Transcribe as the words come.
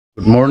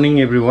Good morning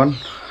everyone.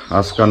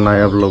 आज का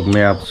नया blog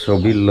में आप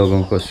सभी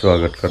लोगों को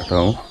स्वागत करता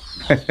हूँ।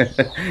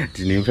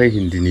 दिनैनिफ्राय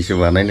हिंदीनिसो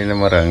बानायनाय ना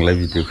मारा आंलाय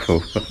भिडिअखौ।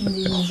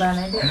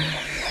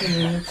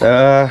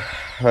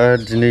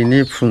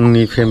 दिनैनि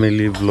फुंनि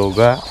फेमिलि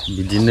ब्लगा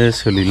बिदिनो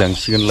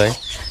सोलिलांसिगोनलाय।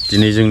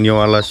 दिनै जोंनियाव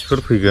आलासिफोर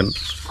फैगोन,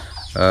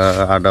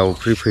 आदा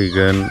अफ्रि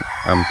फैगोन,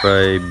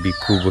 ओमफ्राय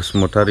बिखु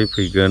बसुमतारी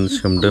फैगोन,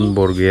 सोमदोन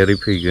बरगयारी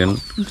फैगोन।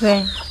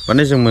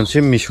 माने जों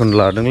मोनसे मिशन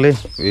लादोंलै,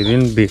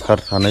 ओरैनो बेकार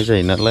थानाय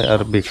जायो नालाय,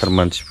 आरो बेकार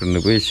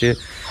मानसिफोरनोबो एसे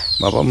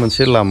माबा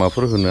मोनसे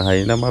लामाफोर होनो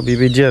हायो नामा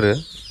बेबायदि आरो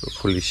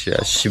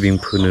पलिसिया। सिबिं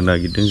फोनो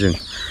नागिरदों जों।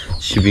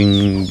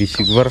 सिबिं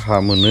बेसे गुवार हा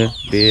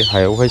मोनो, बे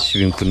हायावहाय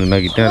सिबिं फोनो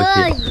नागिरदों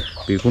आरोखि।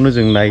 बेखौनो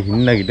जों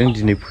नायहैनो नागिरदों,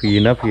 दिनै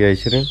फैयोना फैया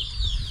बिसोरो।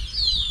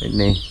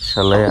 नै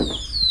फिसालाया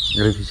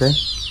ओरै फैसाय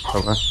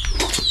बाबा,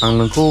 आं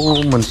नोंखौ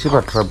मोनसे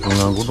बाथ्रा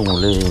बुंनांगौ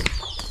दङलै,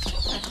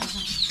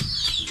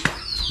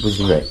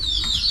 बुजिबाय?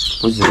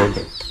 बुजिबाय?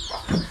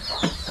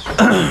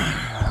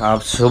 आप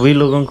सभी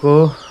लोगों को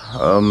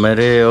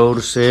मेरे ओर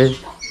से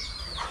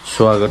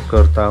स्वागत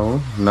करता हूँ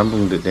ना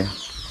बुंदो दे।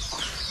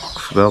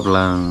 खुगा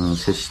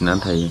ब्लांसो सिना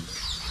थायो।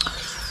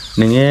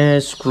 नोङो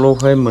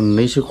स्कुलावहाय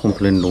मोननैसो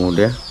कमप्लेन दङ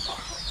दे।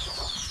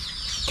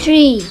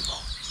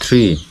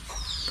 3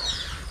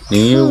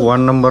 नोंनि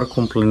 1 नाम्बार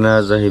कमप्लेना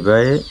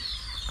जाहैबाय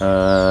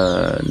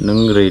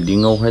नों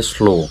रेडिंआवहाय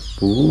स्ल',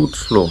 बुहुद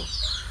स्ल'।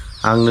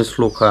 आंनो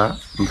स्ल'खा,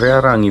 ओमफ्राय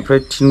आरो आंनिफ्राय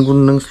 3 गुन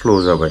नों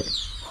स्ल' जाबाय।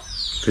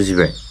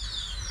 बुजिबाय?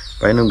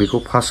 ओमफ्राय नों बेखौ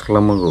पास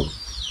खालामनांगौ,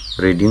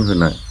 रेडिं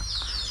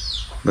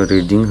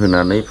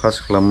होनानै पास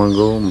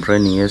खालामनांगौ। ओमफ्राय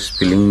नोङो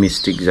स्पेलिं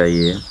मिस्टेक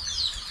जायो,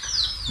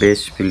 बे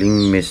स्पेलिं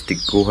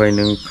मिस्टेकखौहाय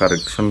नों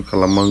कारेक्सन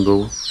खालामनांगौ।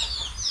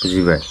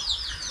 बुजिबाय?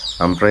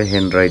 ओमफ्राय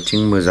हेन्ड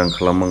राइटिं मोजां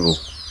खालामनांगौ,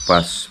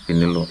 बास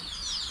बेनोल'।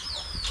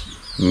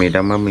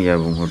 मेडामा मैया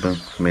बुंहरदों,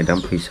 मेडाम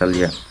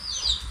फैसालिया।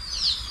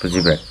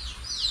 बुजिबाय?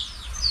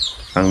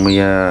 आं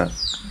मैया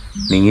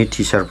नोंनि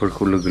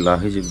टिचारफोरखौ लोगो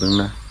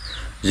लाहैजोबदोंना।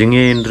 जोंनि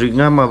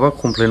एन्ड्रिकआ माबा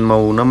कमप्लेन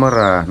मावो ना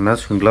मारा होनना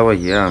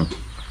सोंलाबायो आं।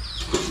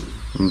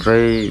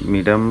 ओमफ्राय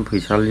मेडाम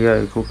फैसालिया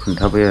बेखौ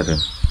खोन्थाबाय आरो।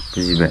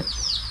 बुजिबाय?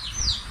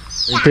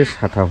 बे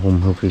साथा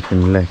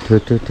हमहोफैखोनलाय, थो।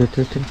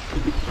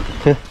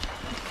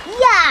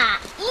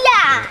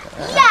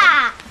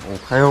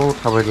 अखायाव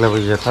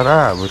थाबायलाबाय जाथारा,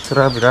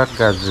 बोथोरा बिराद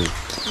गाज्रि।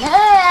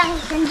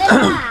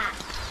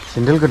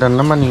 सेन्देल गोदान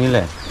नामा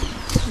नोंनिलाय?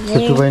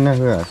 सोरबायना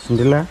होआ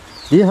सेन्देला?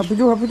 दे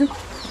हाबफैदो।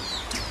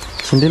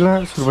 सेन्देला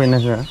सोरबायना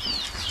होआ?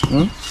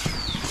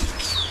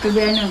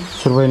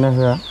 सोरबायना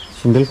होआ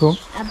सेन्देलखौ?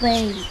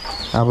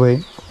 आबै?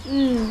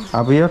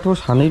 आबैयाथ'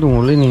 सानै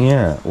दङलै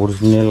नोङो,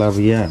 अरिजिनेल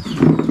आबैया।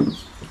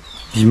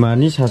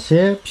 बिमानि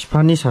सासे,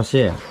 बिफानि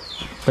सासे।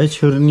 ओमफ्राय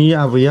सोरनि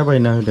आबैया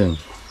बायना होदों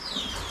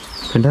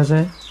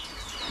खोन्थासाय?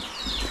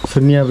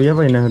 सोरनि आबैया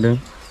बायना होदों?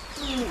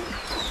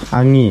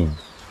 आंनि।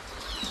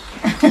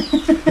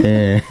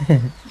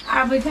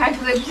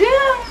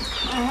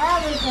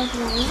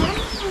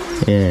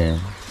 ए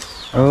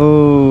औ,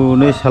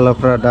 नै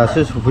सालाफ्रा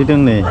दासो सफैदों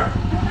नै।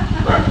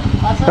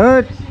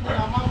 होद,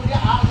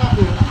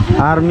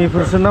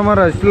 आर्मिफोरसो ना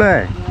मारा इसलाय?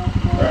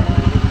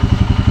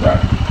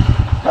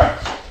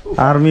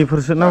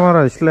 आर्मिफोरसो ना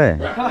मारा इसलाय?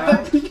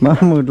 मा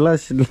मोदला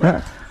सिदला?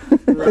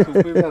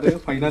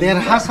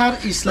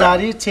 देरहासात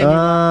इस्लारि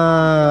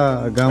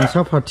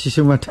गामसा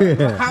फाथिसो माथो।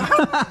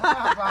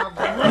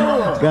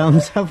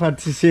 गामसा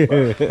फाथिसो।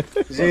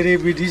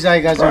 जेरैबायदि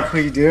जायगाजों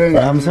फैदों,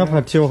 गामसा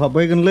फाथियाव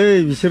हाबबायगोनलै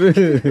बिसोरो।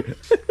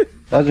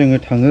 दा जोङो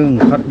थाङो,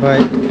 ओंखारबाय।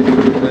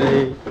 ओमफ्राय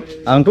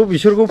आंथ'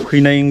 बिसोरखौ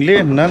फैनायले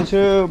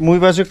होननानैसो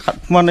बयबासो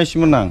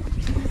खारखुमानायसोमोन आं।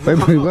 ओमफ्राय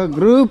बयबा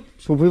ग्रोब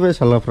सफैबाय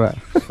सालाफ्रा।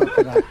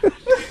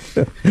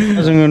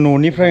 जोङो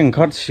न'निफ्राय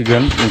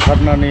ओंखारसिगोन,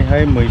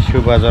 ओंखारनानैहाय मैसो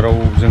बाजाराव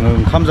जोङो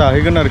ओंखाम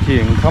जाहैगोन आरोखि।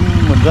 ओंखाम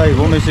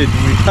मोनजाहैबावनोसै,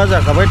 2टा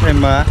जाखाबाय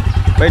टाइमा।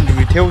 ओमफ्राय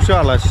 2टायावसो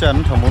आलासि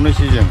जानो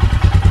थांबावनोसै जों।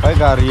 ओमफ्राय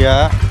गारिया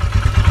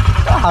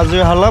हाजो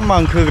हाला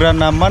मांखोग्रा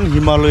नामान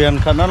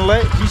हिमालयानखा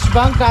नालाय।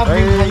 बिसिबां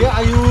गाबनि थायो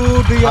आयु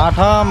दैया।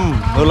 3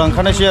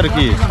 होलांखानायसै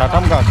आरोखि,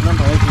 3 गाखोनानै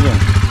थांनायसै जों।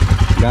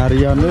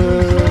 गारियानो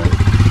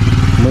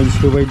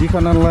मैसो बायदिखा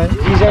नालाय।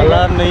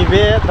 दाला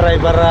नैबे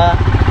ड्राइभारा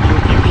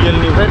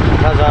UPPLनिफ्राय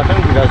थाखा जादों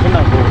बिगासो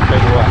नांगौ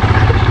थाइगौआ।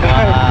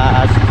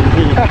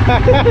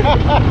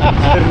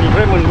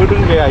 सोरनिफ्राय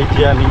मोनबोदों बे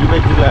आइडिया नोंनि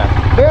बायदिब्ला?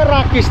 बे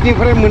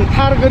राकेशनिफ्राय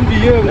मोनथारगोन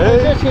बियो,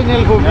 मोनसे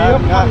चेनेलखौ बियो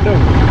फानदों।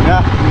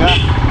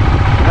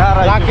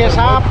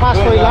 राकेशआ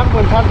 5-6 लाख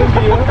मोनथारदों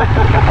बियो।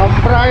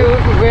 ओमफ्राय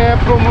बे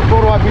प्रमद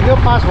बर'आ बिनो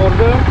 5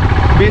 हरदों।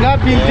 बेना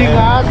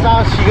बिल्डिंआ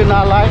जासिगोन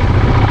नालाय,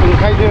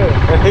 ओंखायनो।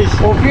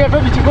 अफ्रियाथ'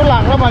 बिदिखौ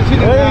लाग्रा मानसि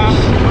नङा।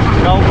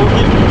 गावखौ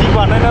बिल्डिं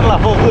बानायना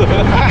लाबावो।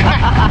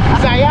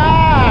 जाया।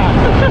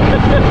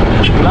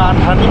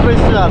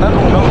 लान्थानिफ्रायसो जानानै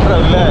दंनांगौब्रा।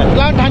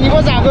 लान्थानिबो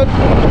जागोन।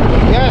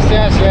 येस।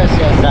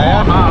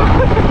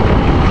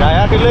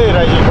 जायाखैलै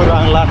रायजोफोर,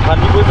 आं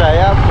लान्थानिबो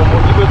जाया,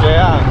 प्रमदनिबो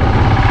जाया।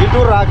 खिन्थु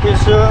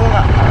राकेशजों,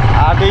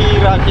 आदै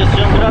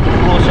राकेशजों बिराद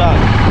क्ल'स आं।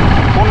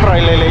 फन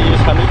रायलायलायो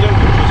सानैजों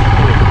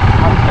दुखु-सुखु।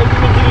 ओमफ्राय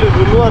बेबायदि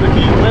लोगोल'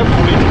 आरोखि। ओमफ्राय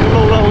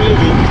पलिटिकेलाव हले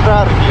गैथ्रा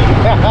आरोखि।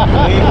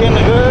 नैबे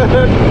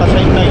नोगोद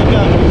फासायनो नागिरदों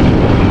आं।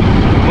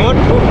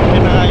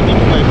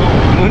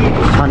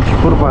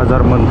 सान्तिपुर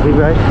बाजार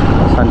मोनफैबाय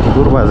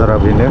सान्तिपुर बाजारा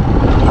बेनो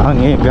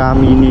आंनि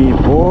गामिनि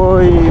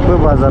बयबो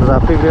बाजार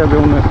जाफैग्राया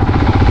बेयावनो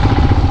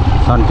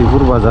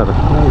सान्तिपुर बाजार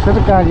नोंसोर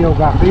गारियाव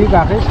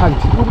गाखोयै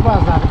सान्तिपुर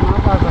बाजार मा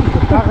बाजार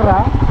खोन्थाग्रा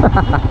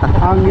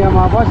आंनिया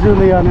माबा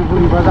जोलैयानो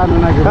बोरैबा जानो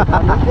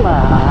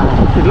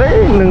नागिरबाय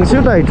नोंसो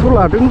दायथ'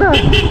 लादों दा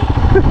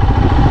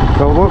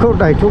गावबा गाव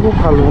दायथ'खौ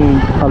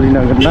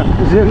फालिनांगोन ना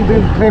जों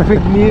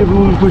ट्रेफिकनि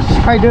रुलखौ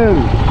सिखायदों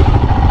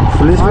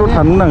पुलिसफ्राव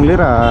थानो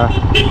नांलिरा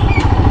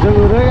जों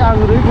आं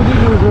ओरैबायदि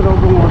नोजोराव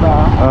दङ दा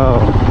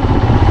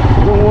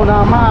दङ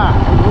नामा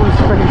रुल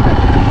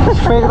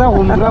सिफायग्रा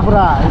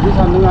हमग्राफोरा बिदि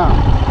सानदों आं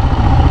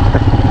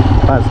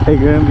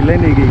बासायगोन बिलाय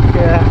नै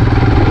गैखाया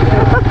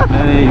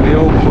नै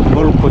बेयाव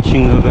फुटबल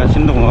कचिं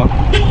होगासिनो दङ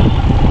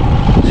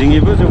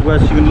जोंनिबो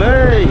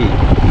जौगासिगोनलै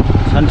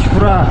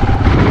सान्तिपुरा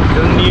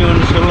जोंनि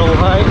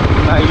ओनसोलावहाय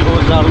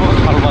नायल' जाल'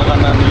 साल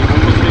बागाना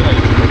नैबावनोसैहाय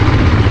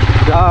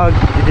जा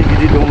गिदिर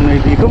गिदिर दं नै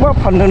बेखौबा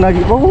फाननो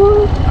नागिरबावो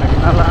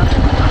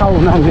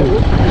खावनांगोन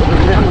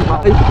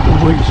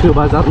मैसो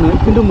बाजारनो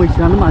खिन्थु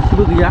मैसोआनो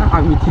मासेबो गैया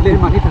आं मिथिले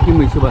मानि थाखाय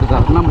मैसो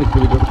बाजार ना मैसो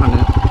बेदर फानो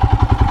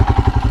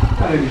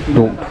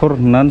डक्टर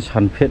होननानै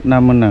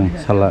सानफेदनामोन आं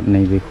साला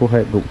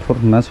नैबेखौहाय डक्टर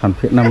होननानै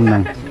सानफेदनामोन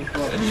आं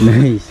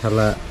नै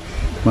साला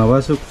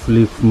माबासो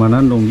खुलि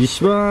खुमानानै दं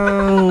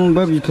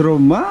बिसिबांबा बिथोराव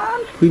मा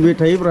फैबाय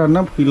थायोब्रा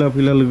ना फैला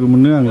लोगो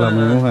मोनो आं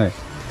लामायावहाय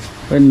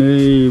ओमफ्राय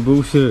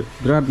नैबावसो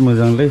बिराद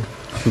मोजांलै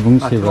सुबुं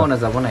सेबा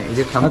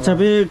आच्छा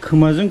बे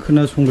खोमाजों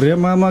खोनासंग्राया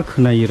मा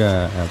खोनायोरा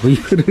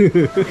बैफोरो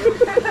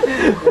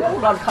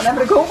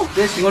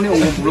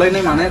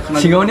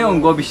सिङावनि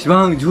अंग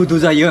बेसेबां जुदु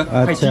जायो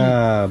आच्छा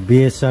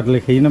बेस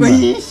जादलायखायो नामा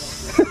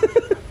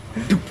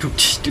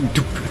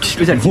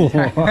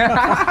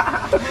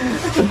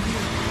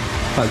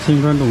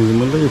फारसेनिफ्राय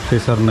दंजोबोलै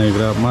प्रेसार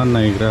नायग्रा मा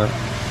नायग्रा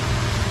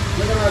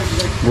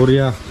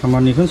बरिया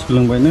खामानिखौनो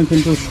सोलोंबाय नों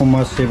खिन्थु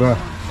समाज सेबा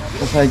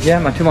उफाय गैया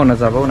माथो मावना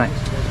जाबावनाय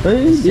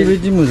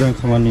बेबायदि मोजां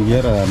खामानि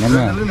गैयारा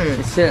नामा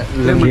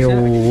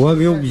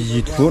बेयाव बिजि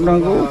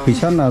थुहरनांगौ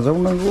फैसा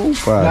नाजावनांगौ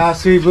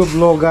गासैबो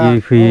ब्लगार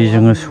फैयै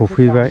जोङो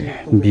सफैबाय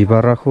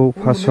बिबाराखौ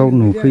फार्स्टआव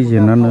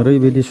नुफैजेननानै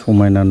ओरैबायदि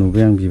समायना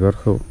नुबाय आं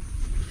बिबारखौ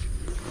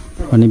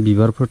माने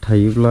बिबारफोर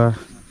थायोब्ला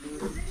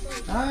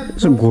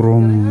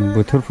गरम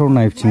बोथोरफ्राव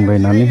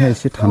नायथिंबायनानैहाय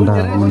एसे थान्दा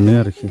मोनो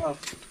आरोखि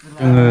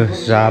जोङो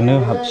जानो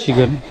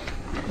हाबसिगोन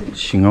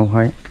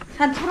सिङावहाय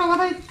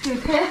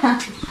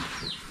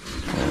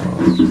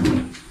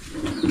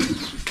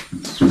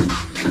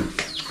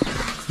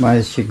मा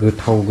एसे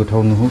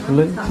गोथाव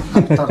नुहुरखोलै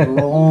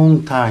लं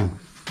टाइम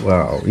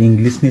वाव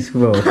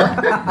इंलिसनिसोबाव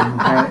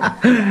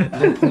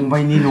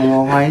फंबायनि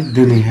न'आवहाय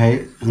दिनैहाय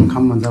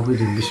ओंखाम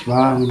मोनजाफैदों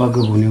बेसेबांबा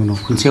गोबावनि उनाव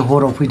खनसे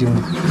हराव फैदों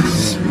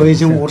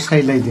बैजों अर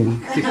सायलायदों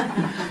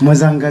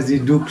मोजां गाज्रि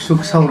दुख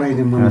सुख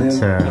सावरायनो मोनदों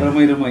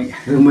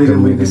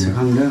रोमै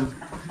गोसोखांदों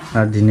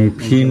आरो दिनै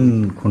फिन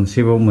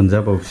खनसेबाव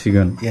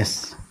मोनजाबावसिगोन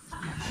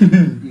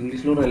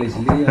इंलिसल'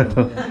 रायलायसैलै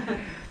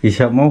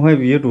हिसाबावहाय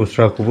बियो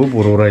दस्राखौबो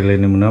बर'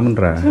 रायलायनो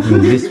मोनामोनरा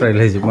इंलिस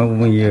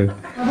रायलायजोबनांगौमोन इयो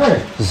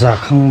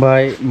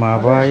जाखांबाय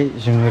माबाय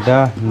जोङो दा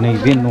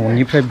नैबे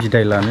न'निफ्राय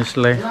बिदाय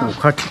लानोसैलाय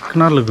अखा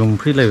थिखोना लोगो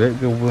मोनफैलायबाय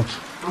बेयावबो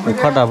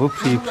अखा दाबो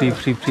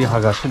फ्रि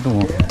हागासिनो दङ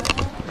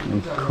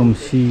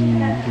खोमसि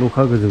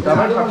लखा गोजौखा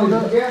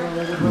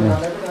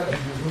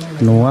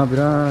न'आ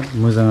बिराद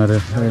मोजां आरो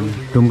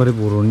एकदमबारे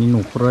बर'नि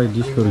न'खरा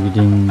बिदि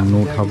सोरगिदिं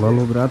न'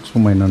 थाब्लाल' बिराद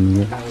समायना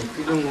नुयो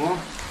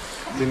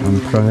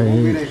ओमफ्राय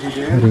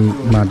ओरै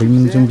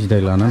मादैमोनजों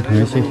बिदाय लानानै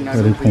थांनोसै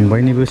ओरै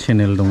फंबायनिबो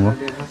चेनेल दङ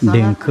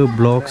देंखो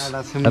ब्लग्स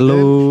हेलौ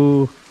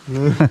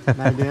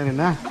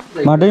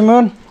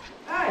मादैमोन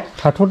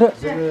थाथ'दो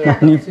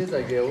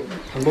जायगायाव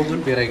थांबावगोन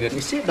बेरायगोन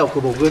एसे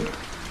दावखोबावगोन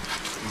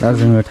दा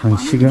जोङो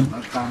थांसिगोन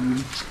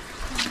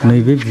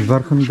नैबे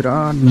बिबारखौनो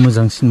बिराद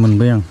मोजांसिन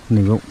मोनबाय आं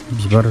नैबेयाव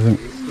बिबारजों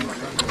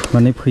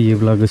माने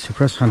फैयोब्ला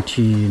गोसोफ्रा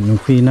सान्थि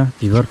नुफैयोना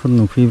बिबारफोर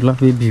नुफैयोब्ला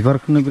बे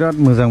बिबारखौनो बिराद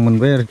मोजां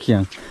मोनबाय आरोखि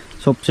आं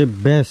सबसे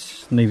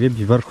बेस्ट नैबे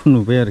बिबारखौ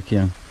नुबाय आरोखि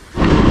आं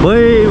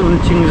बै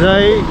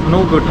उनथिंजाय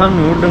न' गोथां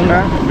नुहुरदोंना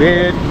बे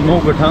न'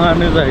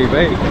 गोथाङानो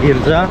जाहैबाय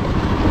गिर्जा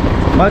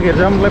मा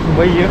गिर्जामोनलाय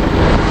फंबाय इयो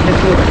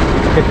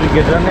केथलिक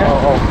गिर्जाने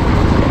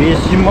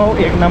बेसिमाव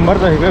 1 नाम्बार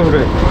जाहैबाय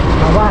हरै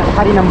माबा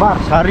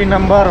 4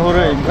 नाम्बार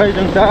हरै ओमफ्राय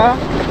जों दा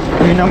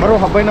 2 नाम्बाराव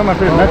हाबबाय ना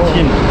माथो ना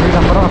 3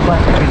 नाम्बाराव हाबबाय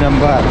 3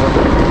 नाम्बार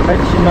ओमफ्राय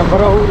 3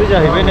 नाम्बाराव ओरै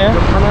जाहैबाय ने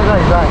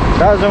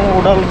दा जों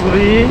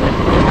उदालगुरि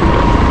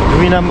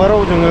 2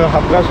 नाम्बाराव जोङो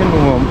हाबगासिनो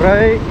दङ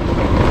ओमफ्राय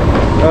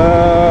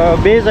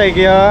बे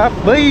जायगाया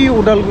बै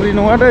उदालगुरि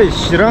नङा दै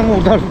चिरां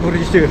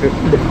उदालगुरिसो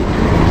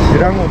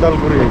चिरां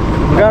उदालगुरि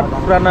बिराद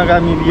फुराना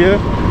गामि बियो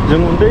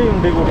जों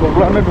उन्दै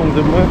गथ'फ्रानो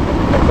दंजोबो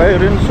ओमफ्राय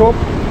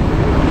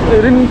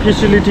ओरैनो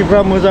फेसिलिटिफ्रा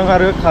मोजां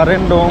आरो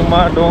कारेन्ट दं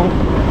मा दं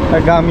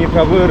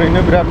गामिफ्राबो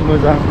ओरैनो बिराद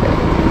मोजां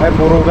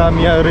बर'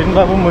 गामिया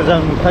ओरैनोबाबो मोजां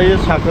नुखायो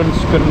साखोन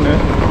सिखोननो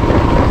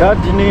दा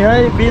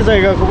दिनैहाय बे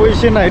जायगाखौबो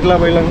एसे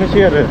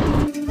नायद्लाबायलांनोसै आरो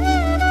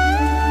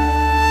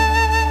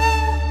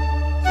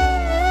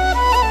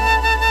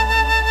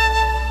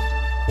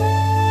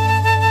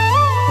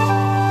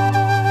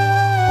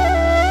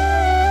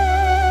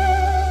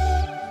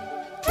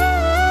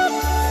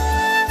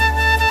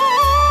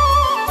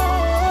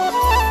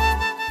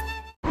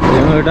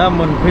दा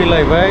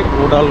मोनफैलायबाय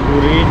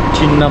उदालगुरि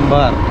 3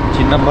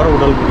 नाम्बार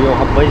उदालगुरियाव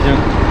हाबबाय जों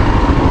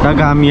दा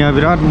गामिया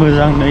बिराद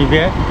मोजां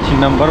नैबे 3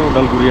 नाम्बार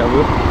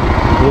उदालगुरियाबो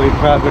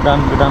गयफ्रा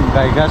गोदान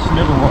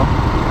गायगासिनो दङ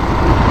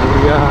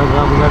गया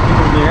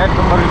जाबोगासिनो दङ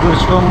एकदमबारे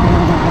गोसोम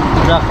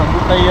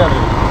जाखांबोखायो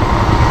आरो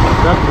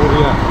बिराद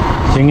बरिया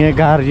जोंनि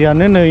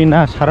गारियानो नै ना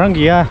सारां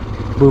गैया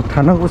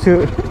बोबथानांगौसो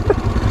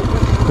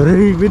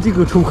ओरैबायदि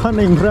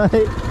गोथौखानाय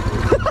ओमफ्राय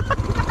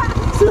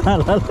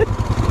जालालै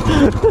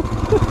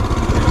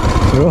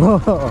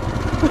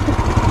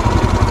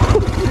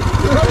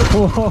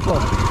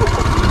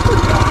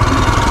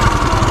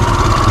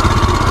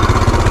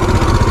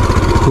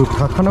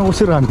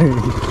बोबथाखानांगौसो रानो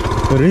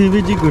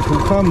ओरैबायदि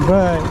गोथौखा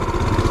ओमफ्राय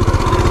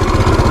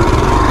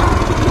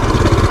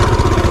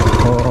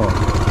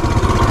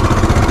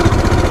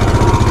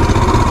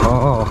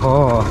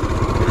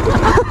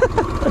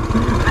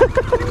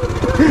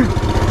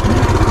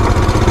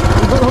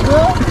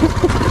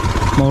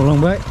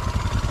मावलांबाय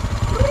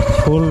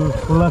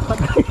सला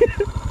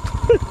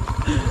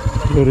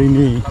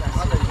ओरैनो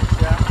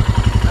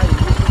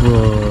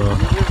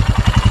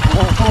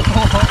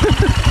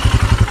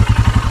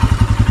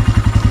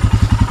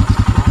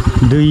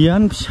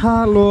दैयानो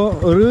फिसाल'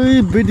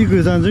 ओरैबायदि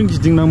गोजानजों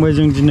गिदिंनांबाय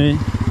जों दिनै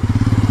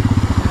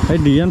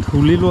दैयानो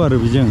थौलेल' आरो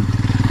बेजों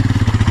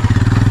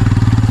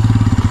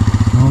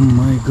Oh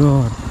my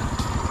god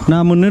ना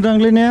मोननो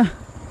दांलै ने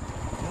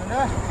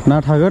ना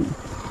थागोन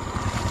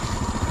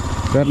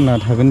बिराद ना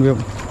थागोन बेयाव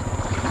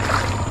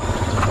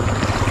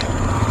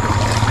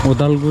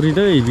उदालगुरि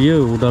दै बियो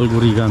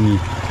उदालगुरि गामि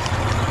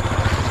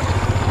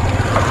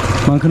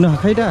मांखोनो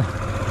हाखायो दा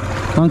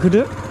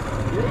मांखोदो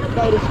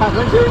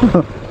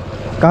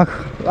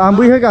आं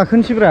बैहाय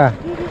गाखोनोसैब्रा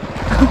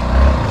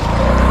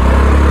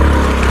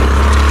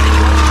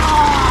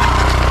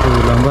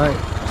लांबाय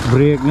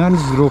ब्रेकआनो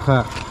जिर'खा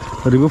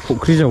ओरैबो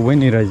फुख्रि जावबाय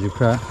नै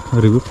रायजोफ्रा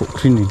ओरैबो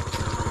फुख्रिनि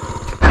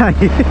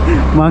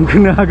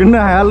मांखोनो हागोन ना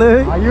हायालै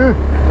हायो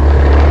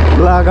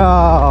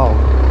लागाव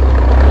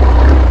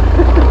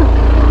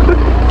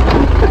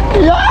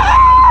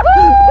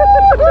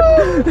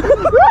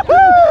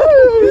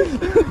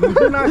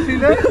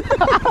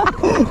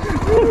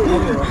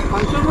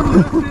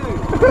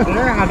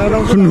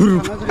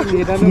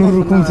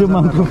खुनुरुखुमसो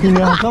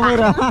मांखोफैनो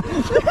हाखाबायरा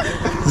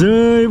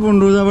जै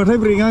बन्द' जाबाथाय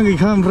ब्रेकआ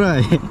गैखा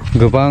ओमफ्राय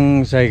गोबां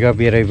जायगा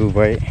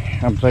बेरायबोबाय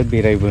ओमफ्राय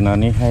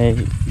बेरायबोनानैहाय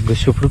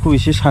गोसोफोरखौ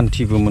एसे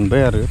सान्थिबो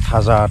मोनबाय आरो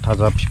थाजा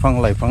बिफां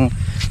लाइफां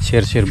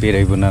सेर सेर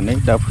बेरायबोनानै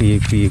दा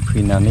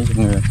फैनानै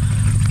जोङो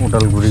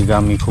उदालगुरि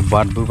गामिखौ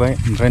बारबोबाय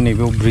ओमफ्राय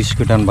नैबेयाव ब्रिज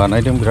गोदान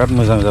बानायदों बिराद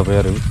मोजां जाबाय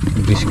आरो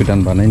ब्रिज गोदान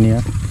बानायनाया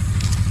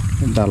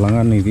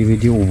दालाङा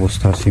नैबेबायदि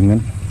अबस्थासैमोन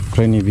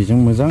ओमफ्राय नैबेजों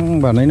मोजां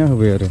बानायना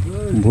होबाय आरो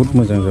बहुद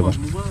मोजां जाबाय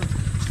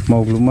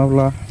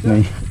मावग्लुमाब्ला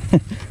नै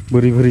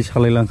बोरै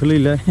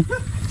सालायलांखोलैलाय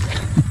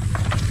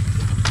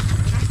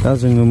दा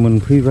जोङो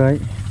मोनफैबाय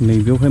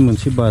नैबेयावहाय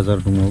मोनसे बाजार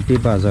दङ बे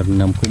बाजारनि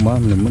नामखौ मा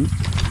होनोमोन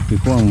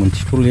बेखौ आं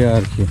मोनथिथ'लिया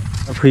आरोखि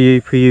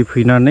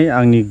फैनानै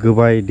आंनि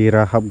गोबाय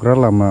देरा हाबग्रा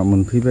लामा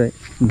मोनफैबाय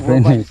ओमफ्राय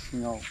नै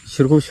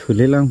बिसोरखौ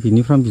सोलायलां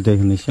बिनिफ्राय बिदाय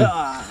होनोसै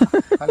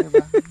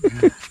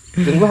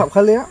जोंबो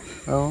हाबखालिया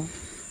औ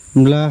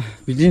होमब्ला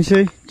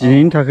बिदिनोसै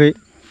दिनैनि थाखाय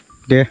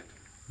दे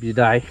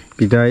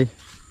बिदाय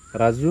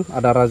राजु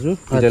आदा राजु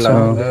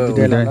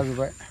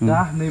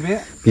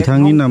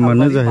बिथांनि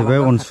नामानो जाहैबाय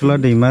अनसुला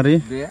दैमारि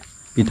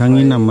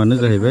बिथांनि नामानो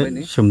जाहैबाय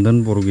सोमदोन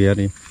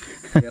बरगयारि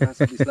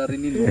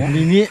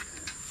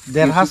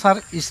देरहासात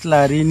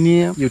इस्लारिनि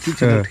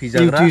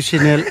इउटिउब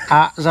चेनेल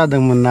आ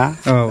जादोंमोन ना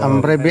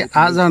ओमफ्राय बे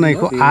आ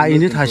जानायखौ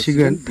आयैनो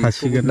थासिगोन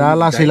दा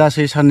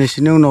लासै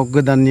साननैसोनि उनाव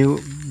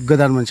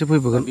गोदान मोनसे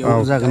फैबोगोन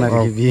जागोन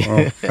आरो बियो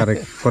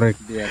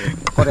करेक्ट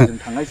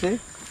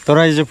थ'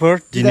 रायजोफोर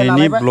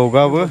दिनैनि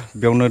ब्लगाबो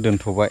बेयावनो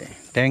दोनथ'बाय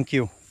थेंक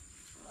इउ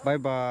बाय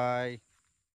बाय